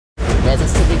there's a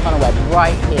Sydney funnel web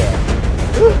right here.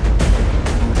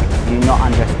 Do not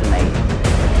underestimate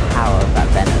the power of that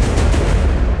venom.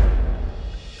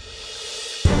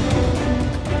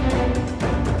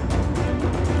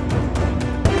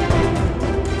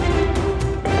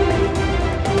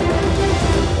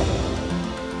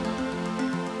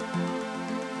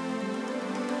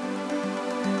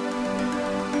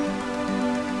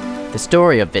 The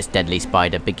story of this deadly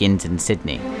spider begins in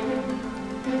Sydney.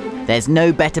 There's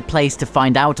no better place to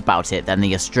find out about it than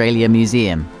the Australia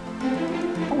Museum.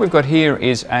 What we've got here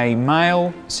is a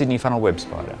male Sydney funnel web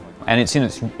spider, and it's in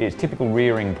its typical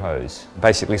rearing pose,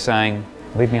 basically saying,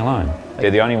 leave me alone.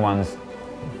 They're the only ones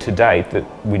to date that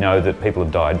we know that people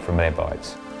have died from their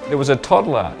bites. There was a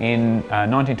toddler in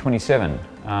 1927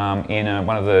 in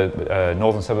one of the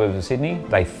northern suburbs of Sydney.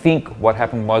 They think what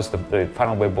happened was the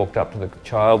funnel web walked up to the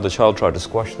child tried to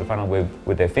squash the funnel web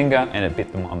with their finger and it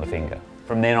bit them on the finger.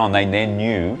 From then on, they then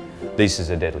knew this is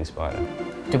a deadly spider.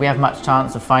 Do we have much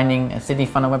chance of finding a Sydney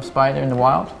funnel web spider in the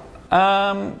wild?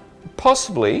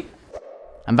 Possibly.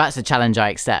 And that's a challenge I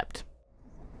accept.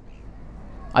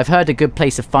 I've heard a good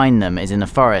place to find them is in a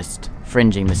forest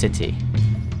fringing the city.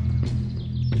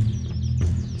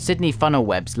 Sydney funnel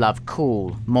webs love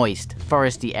cool, moist,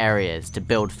 foresty areas to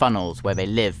build funnels where they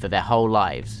live for their whole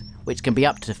lives, which can be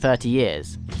up to 30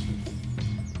 years.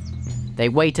 They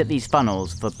wait at these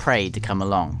funnels for prey to come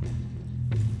along.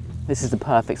 This is the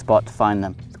perfect spot to find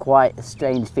them. It's quite a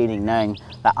strange feeling knowing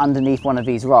that underneath one of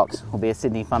these rocks will be a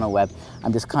Sydney funnel web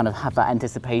and just kind of have that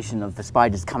anticipation of the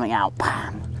spiders coming out,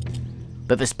 bam!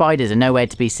 But the spiders are nowhere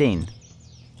to be seen,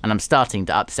 and I'm starting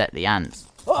to upset the ants.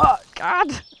 Oh,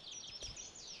 God!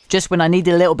 Just when I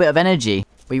needed a little bit of energy,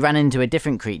 we ran into a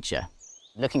different creature.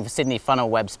 Looking for Sydney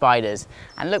funnel web spiders,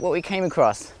 and look what we came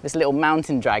across, this little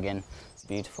mountain dragon. It's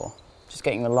beautiful. Just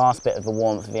getting the last bit of the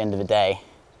warmth at the end of the day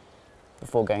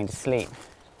before going to sleep.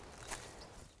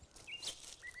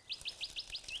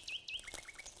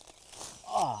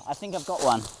 Oh, I think I've got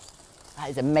one. That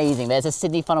is amazing. There's a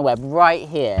Sydney funnel web right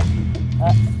here.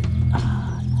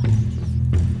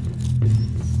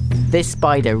 This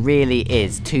spider really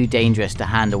is too dangerous to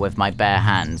handle with my bare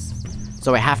hands,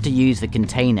 so I have to use the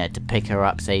container to pick her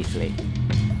up safely.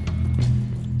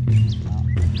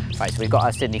 Right, so we've got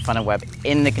our Sydney funnel web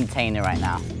in the container right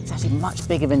now. It's actually much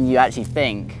bigger than you actually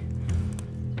think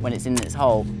when it's in its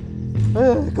hole.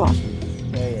 Oh God,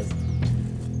 there he is.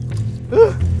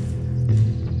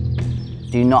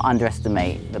 Do not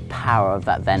underestimate the power of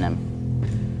that venom.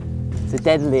 It's the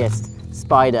deadliest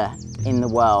spider in the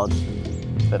world.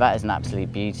 But that is an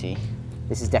absolute beauty.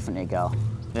 This is definitely a girl.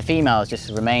 The females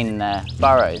just remain in their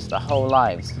burrows their whole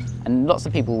lives, and lots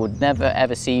of people would never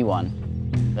ever see one.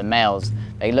 The males,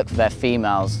 they look for their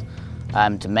females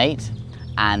to mate,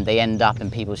 and they end up in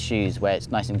people's shoes where it's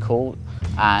nice and cool,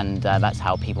 and that's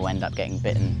how people end up getting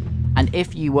bitten. And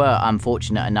if you were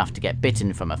unfortunate enough to get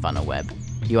bitten from a funnel web,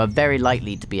 you are very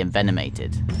likely to be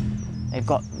envenomated. They've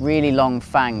got really long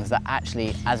fangs that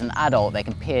actually, as an adult, they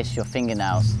can pierce your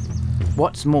fingernails.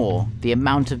 What's more, the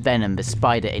amount of venom the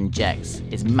spider injects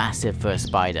is massive for a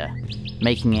spider,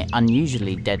 making it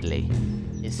unusually deadly.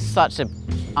 It's such an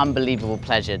unbelievable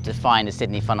pleasure to find a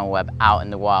Sydney funnel web out in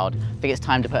the wild. I think it's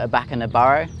time to put her back in her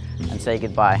burrow and say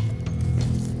goodbye.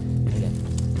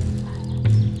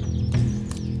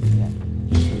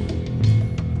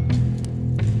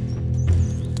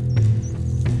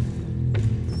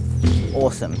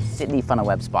 Awesome, Sydney funnel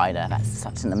web spider. That's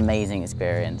such an amazing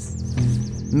experience.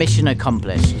 Mission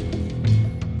accomplished.